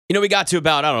We got to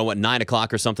about, 9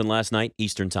 o'clock or something last night,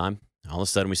 Eastern time. All of a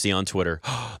sudden we see on Twitter,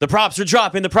 the props are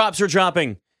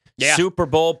dropping. Yeah. Super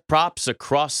Bowl props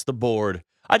across the board.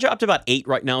 I dropped about 8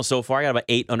 right now so far. I got about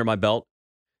 8 under my belt.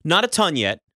 Not a ton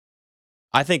yet.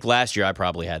 I think last year I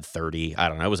probably had 30. I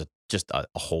don't know. It was just a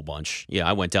whole bunch. Yeah,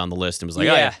 I went down the list and was like,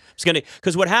 Yeah.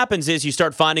 because what happens is you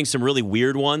start finding some really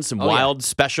weird ones, some wild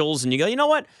specials, and you go, you know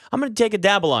what? I'm going to take a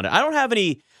dabble on it. I don't have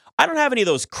any of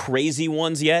those crazy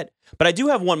ones yet, but I do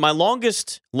have one. My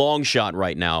longest long shot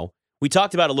right now, we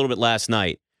talked about it a little bit last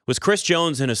night, was Chris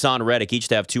Jones and Hassan Reddick each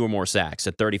to have 2 or more sacks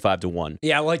at 35-1.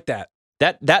 Yeah, I like that.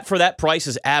 That for that price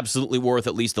is absolutely worth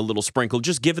at least a little sprinkle,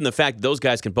 just given the fact that those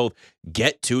guys can both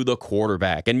get to the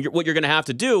quarterback. And what you're going to have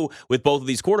to do with both of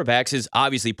these quarterbacks is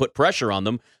obviously put pressure on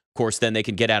them. Of course, then they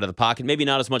can get out of the pocket. Maybe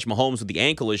not as much Mahomes with the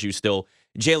ankle issue still.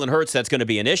 Jalen Hurts, that's going to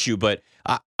be an issue. But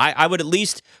I would at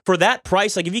least, for that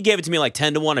price, like if you gave it to me like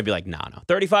 10-1, I'd be like, no.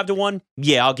 35-1,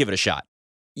 yeah, I'll give it a shot.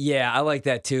 Yeah, I like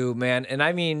that too, man. And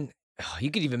I mean,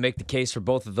 you could even make the case for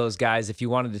both of those guys if you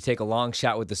wanted to take a long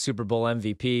shot with the Super Bowl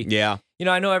MVP. Yeah.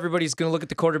 I know everybody's going to look at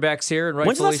the quarterbacks here, and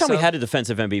When's the last time so. we had a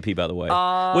defensive MVP, by the way?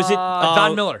 Was it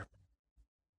Von Miller?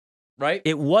 Right?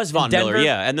 It was Von Denver? Miller,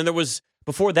 yeah. And then there was,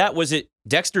 before that, was it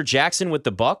Dexter Jackson with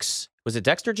the Bucks? Was it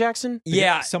Dexter Jackson?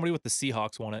 Yeah. Somebody with the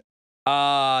Seahawks won it.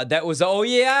 That was, hold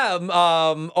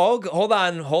on.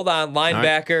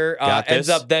 Linebacker ends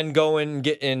up then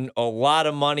getting a lot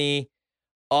of money.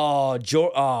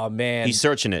 Oh, man. He's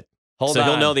searching it. Hold so on.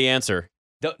 he'll know the answer.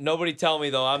 Nobody tell me,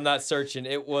 though. I'm not searching.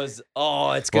 It was,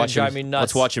 it's going to drive me nuts.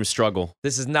 Let's watch him struggle.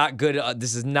 This is not good.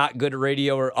 This is not good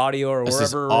radio or audio or This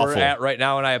is wherever we're awful. at right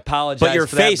now, and I apologize But your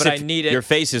for face, that, but I need it. Your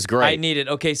face is great. I need it.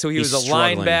 Okay, so he He's was a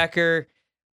struggling. linebacker.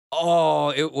 Oh,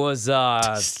 it was,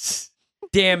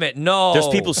 damn it, no. There's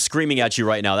people screaming at you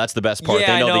right now. That's the best part.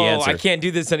 Yeah, They know I know. the answer. I can't do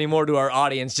this anymore to our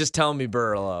audience. Just tell me,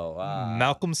 Burlow.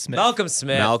 Malcolm Smith. Malcolm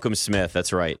Smith. Malcolm Smith,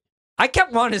 that's right. I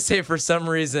kept wanting to say for some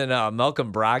reason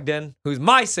Malcolm Brogdon, who's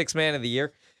my 6th man of the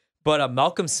year, but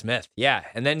Malcolm Smith, yeah.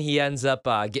 And then he ends up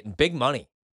getting big money.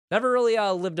 Never really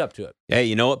lived up to it. Hey,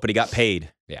 you know what? But he got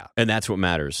paid. Yeah. And that's what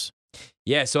matters.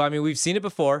 Yeah, so I mean, we've seen it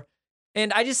before.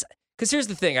 And because here's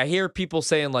the thing. I hear people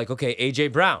saying like, okay, A.J.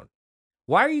 Brown.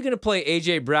 Why are you going to play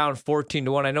A.J. Brown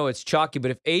 14-1? I know it's chalky,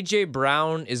 but if A.J.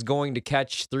 Brown is going to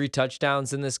catch 3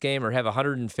 touchdowns in this game or have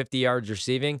 150 yards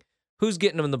receiving, who's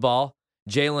getting him the ball?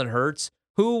 Jalen Hurts,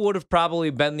 who would have probably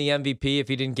been the MVP if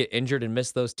he didn't get injured and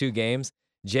miss those 2 games?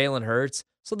 Jalen Hurts.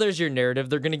 So there's your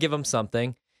narrative. They're going to give him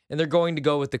something, and they're going to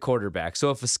go with the quarterback. So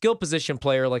if a skill position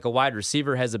player like a wide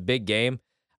receiver has a big game,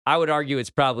 I would argue it's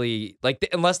probably,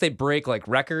 unless they break like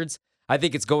records, I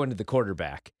think it's going to the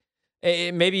quarterback.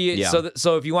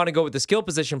 So if you want to go with the skill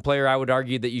position player, I would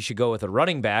argue that you should go with a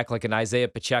running back like an Isaiah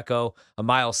Pacheco, a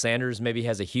Miles Sanders, maybe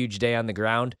has a huge day on the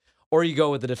ground. Or you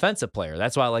go with the defensive player.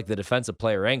 That's why I like the defensive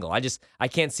player angle. I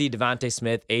can't see Devontae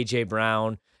Smith, A.J.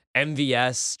 Brown,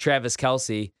 MVS, Travis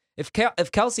Kelce. If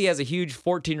Kelce has a huge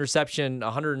 14 reception,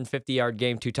 150-yard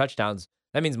game, 2 touchdowns,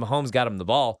 that means Mahomes got him the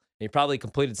ball. And he probably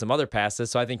completed some other passes,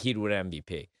 so I think he'd win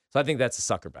MVP. So I think that's a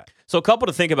sucker bet. So a couple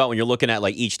to think about when you're looking at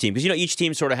like each team, because each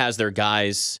team sort of has their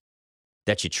guys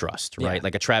that you trust, right? Yeah.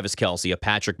 Like a Travis Kelce, a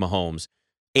Patrick Mahomes,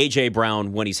 A.J.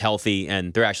 Brown when he's healthy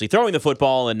and they're actually throwing the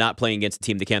football and not playing against a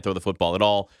team that can't throw the football at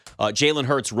all. Jalen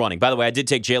Hurts running. By the way, I did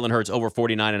take Jalen Hurts over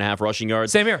 49.5 rushing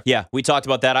yards. Same here. Yeah, we talked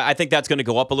about that. I think that's going to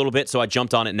go up a little bit, so I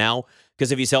jumped on it now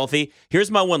because if he's healthy. Here's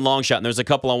my one long shot, and there's a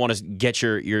couple I want to get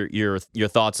your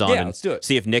thoughts on. Yeah, and let's do it.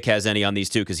 See if Nick has any on these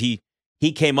too, because he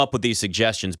came up with these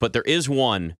suggestions. But there is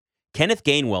one. Kenneth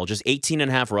Gainwell, just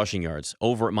 18.5 rushing yards,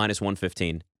 over at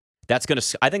 -115.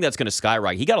 I think that's gonna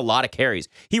skyrocket. He got a lot of carries.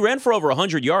 He ran for over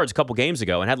 100 yards a couple games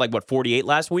ago and had 48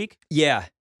 last week. Yeah.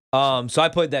 So I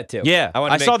played that too. Yeah,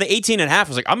 I saw the 18.5. I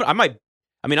was like, I'm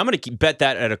gonna bet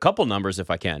that at a couple numbers if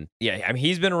I can. Yeah, I mean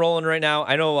he's been rolling right now.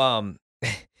 I know a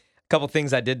couple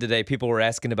things I did today. People were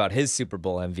asking about his Super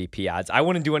Bowl MVP odds. I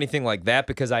wouldn't do anything like that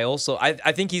because I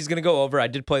think he's gonna go over. I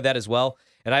did play that as well,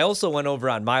 and I also went over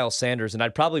on Miles Sanders, and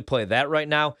I'd probably play that right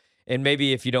now. And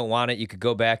maybe if you don't want it, you could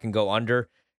go back and go under.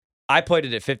 I played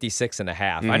it at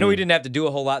 56.5. I know he didn't have to do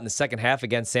a whole lot in the second half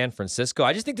against San Francisco.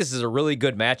 I just think this is a really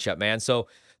good matchup, man. So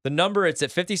the number, it's at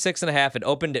 56.5. It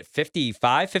opened at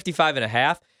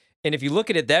 55.5. And if you look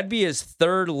at it, that'd be his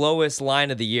 3rd lowest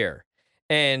line of the year.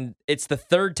 And it's the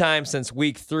 3rd time since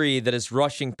week 3 that his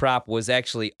rushing prop was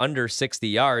actually under 60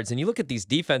 yards. And you look at these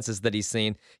defenses that he's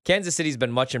seen. Kansas City's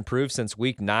been much improved since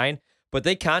week 9, but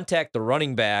they contact the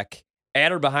running back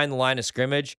at or behind the line of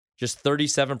scrimmage, just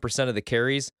 37% of the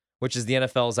carries, which is the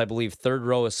NFL's, I believe, 3rd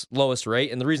lowest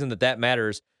rate. And the reason that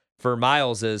matters for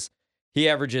Miles is he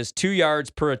averages 2 yards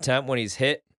per attempt when he's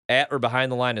hit at or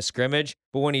behind the line of scrimmage,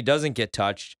 but when he doesn't get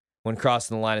touched, when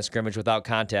crossing the line of scrimmage without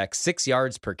contact, 6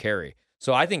 yards per carry.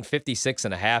 So I think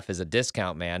 56.5 is a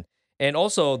discount, man. And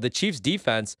also the Chiefs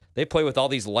defense, they play with all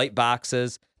these light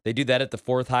boxes. They do that at the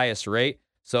 4th highest rate.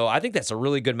 So I think that's a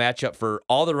really good matchup for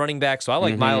all the running backs. So I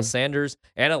like Miles Sanders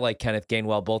and I like Kenneth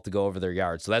Gainwell both to go over their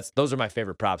yards. So those are my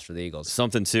favorite props for the Eagles.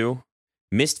 Something too.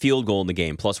 Missed field goal in the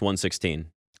game, plus 116.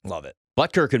 Love it.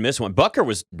 Butker could miss one. Butker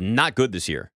was not good this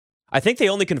year. I think they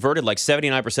only converted like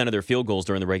 79% of their field goals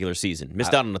during the regular season.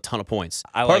 Missed out on a ton of points.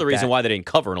 Part of the reason why they didn't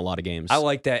cover in a lot of games. I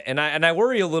like that. And I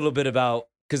worry a little bit about,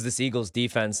 because this Eagles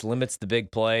defense limits the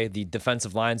big play. The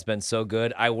defensive line's been so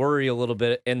good. I worry a little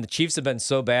bit. And the Chiefs have been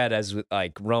so bad, as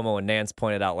like Romo and Nance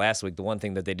pointed out last week. The one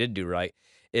thing that they did do right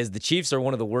is the Chiefs are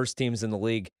one of the worst teams in the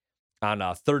league on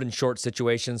 3rd and short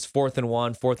situations, 4th and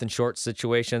 1, 4th and short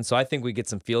situations. So I think we get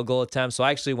some field goal attempts. So I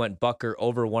actually went Butker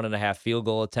over 1.5 field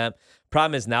goal attempt.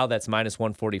 Problem is now that's minus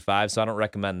 145, so I don't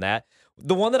recommend that.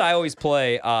 The one that I always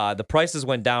play, the prices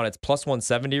went down. It's plus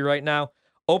 170 right now.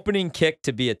 Opening kick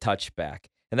to be a touchback.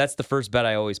 And that's the first bet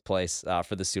I always place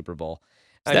for the Super Bowl.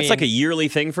 So that's like a yearly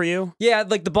thing for you? Yeah,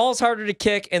 like the ball's harder to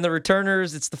kick, and the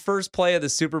returners, it's the first play of the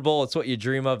Super Bowl. It's what you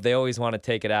dream of. They always want to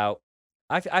take it out.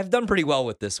 I've done pretty well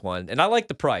with this one, and I like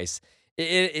the price.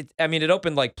 It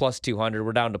opened like plus 200.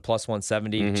 We're down to plus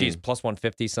 170. Geez, plus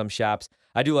 150 some shops.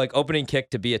 I do like opening kick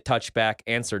to be a touchback.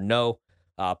 Answer no.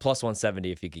 Plus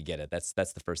 170 if you could get it. That's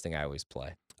the first thing I always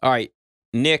play. All right,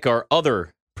 Nick, our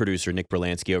other producer, Nick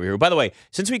Berlansky over here. By the way,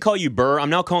 since we call you Burr, I'm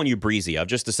now calling you Breezy. I've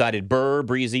just decided Burr,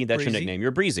 Breezy, that's your nickname.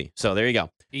 You're Breezy. So there you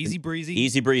go. Easy breezy.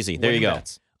 Easy breezy. There you go.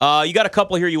 Bets. You got a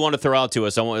couple here you want to throw out to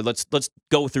us. Let's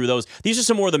go through those. These are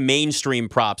some more of the mainstream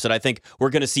props that I think we're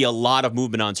going to see a lot of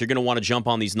movement on. So you're going to want to jump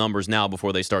on these numbers now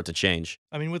before they start to change.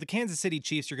 I mean, with the Kansas City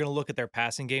Chiefs, you're going to look at their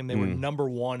passing game. They were number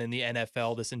 1 in the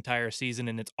NFL this entire season,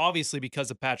 and it's obviously because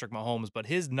of Patrick Mahomes, but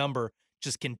his number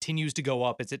just continues to go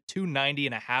up. It's at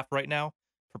 290.5 right now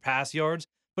for pass yards.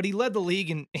 But he led the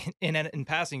league in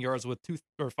passing yards with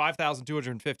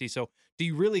 5,250. So do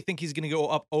you really think he's going to go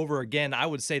up over again? I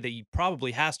would say that he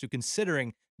probably has to,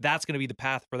 considering that's going to be the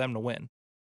path for them to win.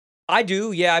 I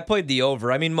do. Yeah, I played the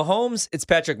over. I mean, Mahomes, it's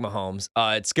Patrick Mahomes.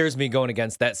 It scares me going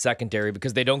against that secondary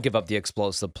because they don't give up the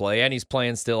explosive play, and he's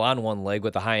playing still on one leg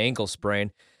with a high ankle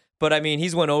sprain. But, I mean,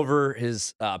 he's went over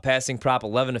his passing prop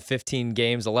 11 of 15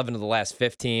 games, 11 of the last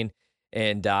 15.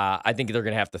 And I think they're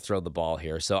going to have to throw the ball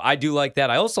here. So I do like that.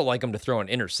 I also like him to throw an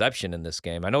interception in this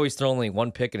game. I know he's thrown only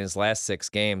 1 pick in his last 6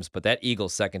 games, but that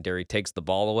Eagles secondary takes the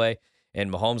ball away, and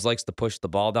Mahomes likes to push the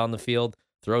ball down the field,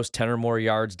 throws 10 or more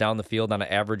yards down the field on an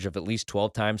average of at least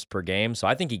 12 times per game. So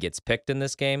I think he gets picked in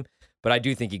this game, but I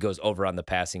do think he goes over on the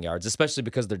passing yards, especially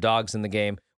because they're dogs in the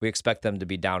game. We expect them to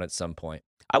be down at some point.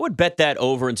 I would bet that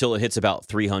over until it hits about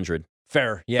 300.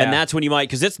 Fair, yeah. And that's when you might,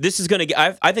 because this is going to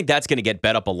get, I think that's going to get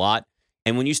bet up a lot.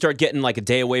 And when you start getting like a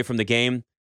day away from the game,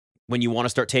 when you want to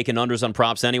start taking unders on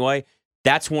props anyway,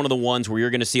 that's one of the ones where you're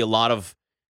going to see a lot of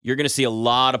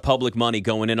public money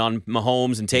going in on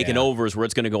Mahomes and taking overs, where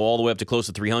it's going to go all the way up to close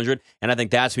to 300. And I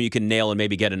think that's when you can nail and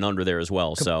maybe get an under there as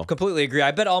well. So completely agree. I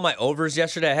bet all my overs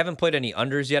yesterday. I haven't played any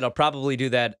unders yet. I'll probably do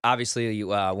that obviously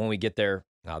when we get there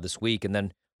this week, and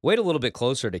then wait a little bit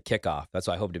closer to kickoff. That's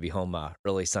why I hope to be home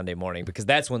early Sunday morning, because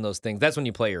that's when that's when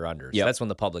you play your unders. Yep. That's when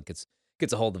the public gets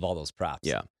a hold of all those props.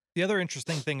 Yeah. The other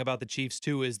interesting thing about the Chiefs,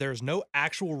 too, is there's no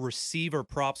actual receiver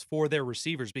props for their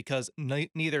receivers because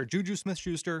neither Juju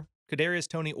Smith-Schuster, Kadarius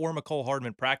Toney, or McCole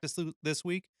Hardman practiced this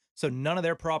week. So none of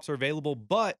their props are available,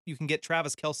 but you can get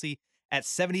Travis Kelce at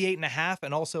 78.5,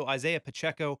 and also Isaiah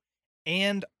Pacheco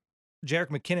and Jerick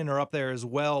McKinnon are up there as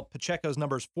well. Pacheco's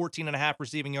number is 14.5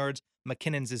 receiving yards.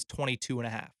 McKinnon's is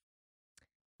 22.5.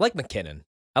 Like McKinnon.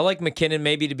 I like McKinnon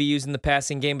maybe to be used in the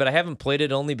passing game, but I haven't played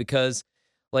it only because,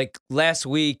 like, last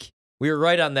week, we were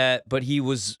right on that, but he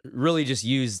was really just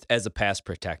used as a pass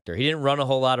protector. He didn't run a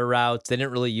whole lot of routes. They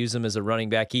didn't really use him as a running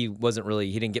back. He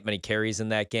didn't get many carries in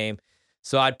that game.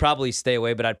 So I'd probably stay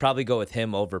away, but I'd probably go with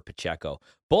him over Pacheco.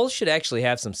 Both should actually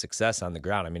have some success on the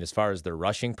ground. I mean, as far as their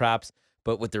rushing props,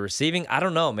 but with the receiving, I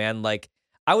don't know, man. Like,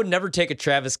 I would never take a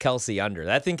Travis Kelce under.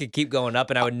 That thing could keep going up,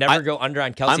 and I would never go under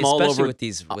on Kelce, especially with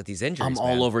these injuries. I'm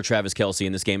all over Travis Kelce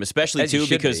in this game, especially As you too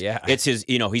should because be, yeah. it's his.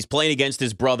 He's playing against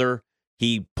his brother.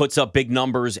 He puts up big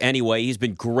numbers anyway. He's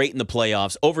been great in the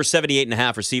playoffs. Over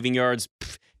 78.5 receiving yards.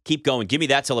 Keep going. Give me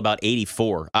that till about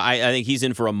 84. I think he's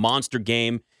in for a monster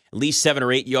game. At least 7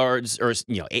 or 8 yards, or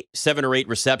 7 or 8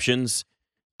 receptions.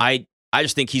 I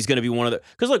just think he's going to be one of the,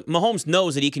 because look, Mahomes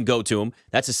knows that he can go to him.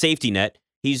 That's a safety net.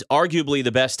 He's arguably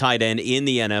the best tight end in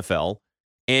the NFL,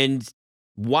 and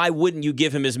why wouldn't you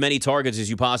give him as many targets as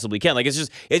you possibly can? Like, it's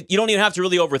just you don't even have to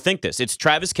really overthink this. It's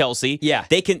Travis Kelce. Yeah.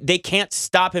 They can't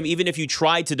stop him even if you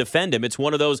try to defend him. It's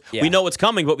one of those, Yeah. we know it's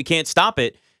coming, but we can't stop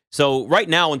it. So right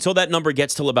now, until that number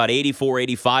gets to about 84,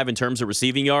 85 in terms of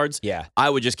receiving yards, Yeah. I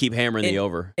would just keep hammering the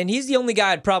over. And he's the only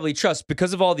guy I'd probably trust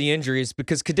because of all the injuries,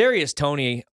 because Kadarius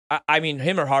Toney, I mean,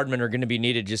 him or Hardman are going to be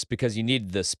needed just because you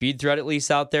need the speed threat at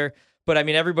least out there. But, I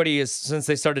mean, everybody is, since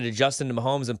they started adjusting to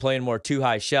Mahomes and playing more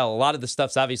too-high shell, a lot of the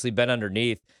stuff's obviously been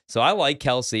underneath. So I like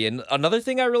Kelce. And another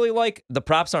thing I really like, the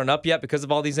props aren't up yet because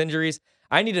of all these injuries.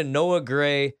 I need a Noah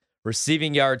Gray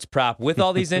receiving yards prop with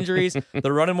all these injuries.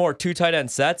 They're running more two tight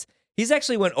end sets. He's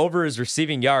actually went over his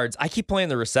receiving yards. I keep playing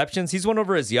the receptions. He's went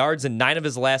over his yards in 9 of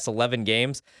his last 11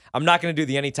 games. I'm not going to do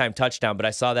the anytime touchdown, but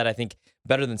I saw that, I think,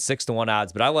 better than 6-1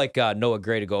 odds. But I like Noah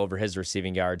Gray to go over his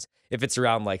receiving yards if it's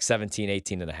around like 17,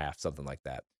 18 and a half, something like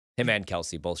that. Him and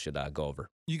Kelce both should go over.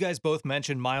 You guys both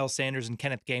mentioned Miles Sanders and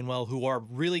Kenneth Gainwell, who are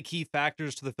really key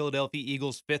factors to the Philadelphia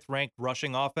Eagles' 5th-ranked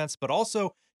rushing offense, but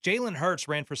also Jalen Hurts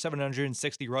ran for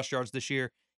 760 rush yards this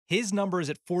year. His number is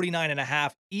at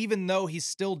 49.5, even though he's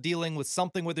still dealing with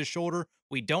something with his shoulder.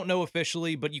 We don't know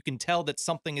officially, but you can tell that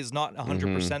something is not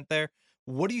 100% there.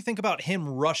 What do you think about him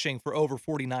rushing for over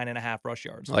 49.5 rush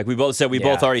yards? Like we both said, we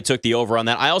both already took the over on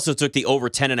that. I also took the over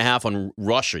 10.5 on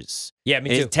rushes. Yeah, me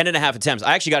too. 10.5 attempts.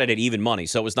 I actually got it at even money,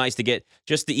 so it was nice to get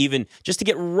just to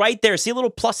get right there. See a little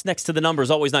plus next to the number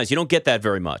is always nice. You don't get that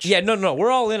very much. Yeah, no.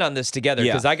 We're all in on this together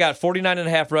because Yeah. I got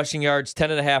 49.5 rushing yards,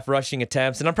 10.5 rushing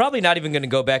attempts, and I'm probably not even going to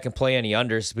go back and play any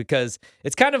unders because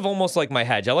it's kind of almost like my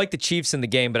hedge. I like the Chiefs in the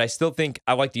game, but I still think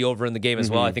I like the over in the game as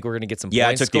well. I think we're going to get some Yeah, I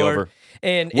points took scored. the over.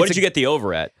 And What did you get the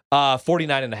over at?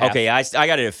 49.5. Okay, I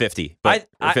got it at 50, or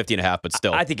 50.5, but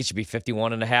still. I think it should be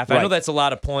 51.5. Right. I know that's a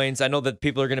lot of points. I know that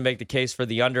people are going to make the case for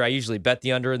the under. I usually bet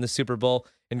the under in the Super Bowl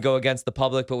and go against the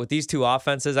public, but with these two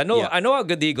offenses, I know how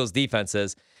good the Eagles defense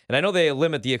is, and I know they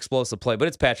limit the explosive play, but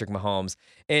it's Patrick Mahomes.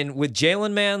 And with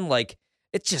Jalen, man, like,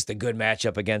 it's just a good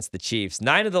matchup against the Chiefs.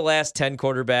 9 of the last 10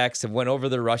 quarterbacks have went over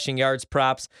their rushing yards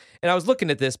props. And I was looking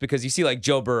at this because you see like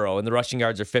Joe Burrow and the rushing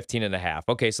yards are 15.5.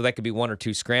 Okay, so that could be 1 or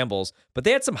 2 scrambles, but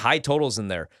they had some high totals in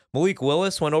there. Malik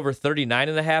Willis went over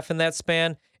 39.5 in that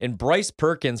span, and Bryce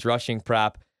Perkins' rushing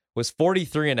prop was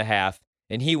 43.5,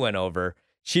 and he went over.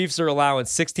 Chiefs are allowing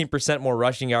 16% more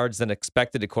rushing yards than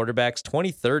expected to quarterbacks,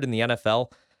 23rd in the NFL.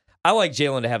 I like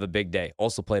Jalen to have a big day.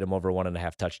 Also played him over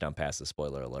 1.5 touchdown passes,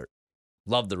 spoiler alert.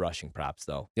 Love the rushing props,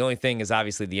 though. The only thing is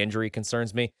obviously the injury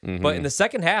concerns me. But in the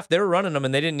second half, they were running them,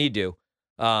 and they didn't need to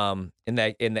in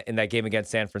that game against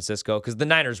San Francisco because the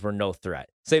Niners were no threat.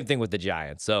 Same thing with the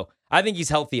Giants. So I think he's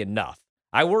healthy enough.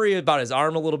 I worry about his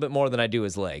arm a little bit more than I do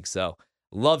his legs. So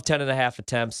love 10.5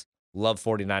 attempts. Love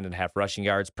 49.5 rushing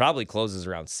yards. Probably closes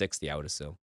around 60, I would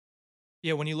assume.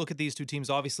 Yeah, when you look at these two teams,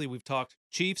 obviously we've talked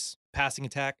Chiefs, passing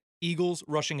attack, Eagles,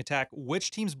 rushing attack.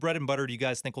 Which team's bread and butter do you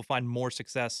guys think will find more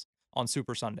success on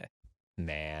Super Sunday?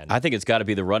 Man. I think it's got to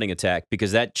be the running attack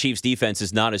because that Chiefs defense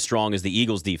is not as strong as the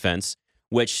Eagles defense,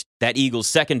 which that Eagles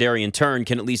secondary in turn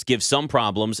can at least give some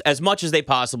problems as much as they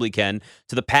possibly can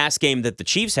to the pass game that the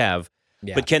Chiefs have.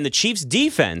 Yeah. But can the Chiefs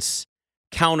defense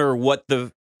counter what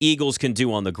the Eagles can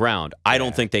do on the ground? I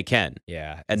don't think they can.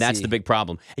 Yeah. And that's the big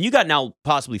problem. And you got now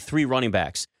possibly 3 running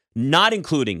backs, not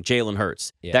including Jalen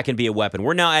Hurts. Yeah. That can be a weapon.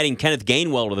 We're now adding Kenneth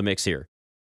Gainwell to the mix here.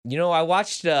 You know, I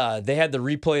watched, they had the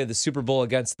replay of the Super Bowl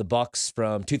against the Bucs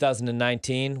from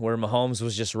 2019 where Mahomes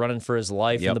was just running for his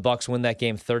life and the Bucs win that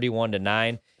game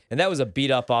 31-9. And that was a beat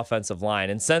up offensive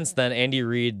line. And since then, Andy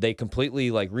Reid, they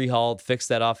completely like rehauled, fixed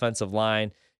that offensive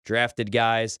line, drafted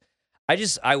guys.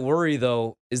 I worry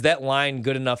though, is that line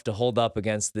good enough to hold up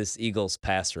against this Eagles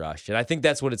pass rush? And I think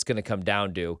that's what it's going to come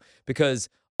down to because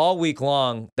all week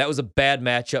long, that was a bad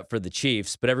matchup for the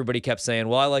Chiefs, but everybody kept saying,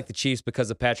 well, I like the Chiefs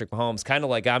because of Patrick Mahomes, kind of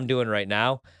like I'm doing right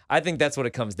now. I think that's what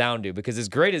it comes down to because as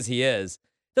great as he is,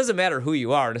 it doesn't matter who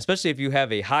you are, and especially if you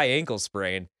have a high ankle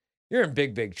sprain, you're in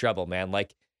big, big trouble, man.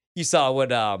 Like you saw what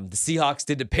the Seahawks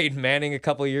did to Peyton Manning a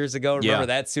couple of years ago. Remember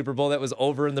that Super Bowl that was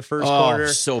over in the first quarter?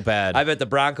 So bad. I bet the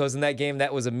Broncos in that game,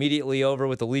 that was immediately over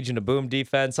with the Legion of Boom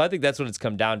defense. So I think that's what it's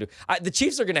come down to. The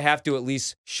Chiefs are going to have to at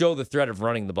least show the threat of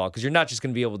running the ball because you're not just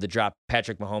going to be able to drop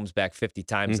Patrick Mahomes back 50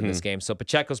 times in this game. So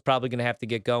Pacheco's probably going to have to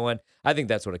get going. I think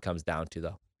that's what it comes down to,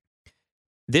 though.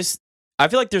 I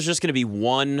feel like there's just going to be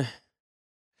one.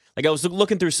 Like I was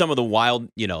looking through some of the wild,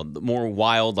 more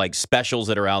wild like specials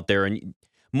that are out there, and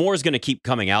more is going to keep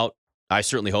coming out. I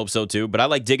certainly hope so too. But I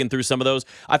like digging through some of those.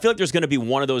 I feel like there's going to be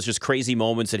one of those just crazy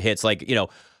moments that hits, like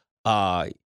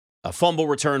a fumble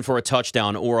return for a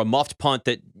touchdown or a muffed punt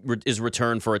that is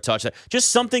returned for a touchdown. Just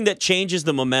something that changes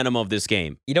the momentum of this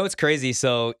game. You know what's crazy?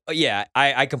 So, yeah,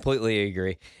 I completely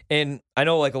agree. And I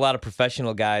know like a lot of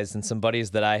professional guys and some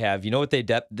buddies that I have, you know what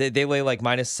they lay like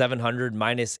minus 700,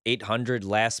 minus 800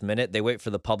 last minute. They wait for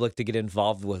the public to get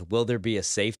involved with, will there be a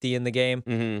safety in the game?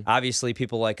 Mm-hmm. Obviously,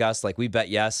 people like us, like we bet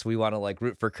yes. We want to like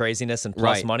root for craziness and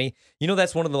plus Right. money. You know,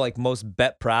 that's one of the like most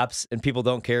bet props, and people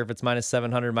don't care if it's minus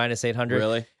 700, minus 800.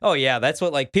 Really? Oh, yeah. That's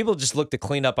what like people just look to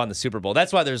clean up on the Super Bowl.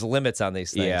 That's why there's limits on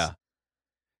these things. Yeah.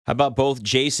 How about both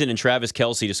Jason and Travis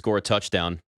Kelce to score a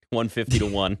touchdown? 150 to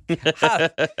 1.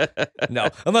 No,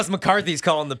 unless McCarthy's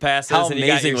calling the passes. How and you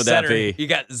got amazing your would that center, be? You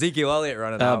got Ezekiel Elliott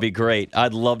running That'd out. be great.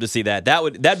 I'd love to see that.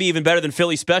 That'd be even better than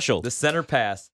Philly special. The center pass.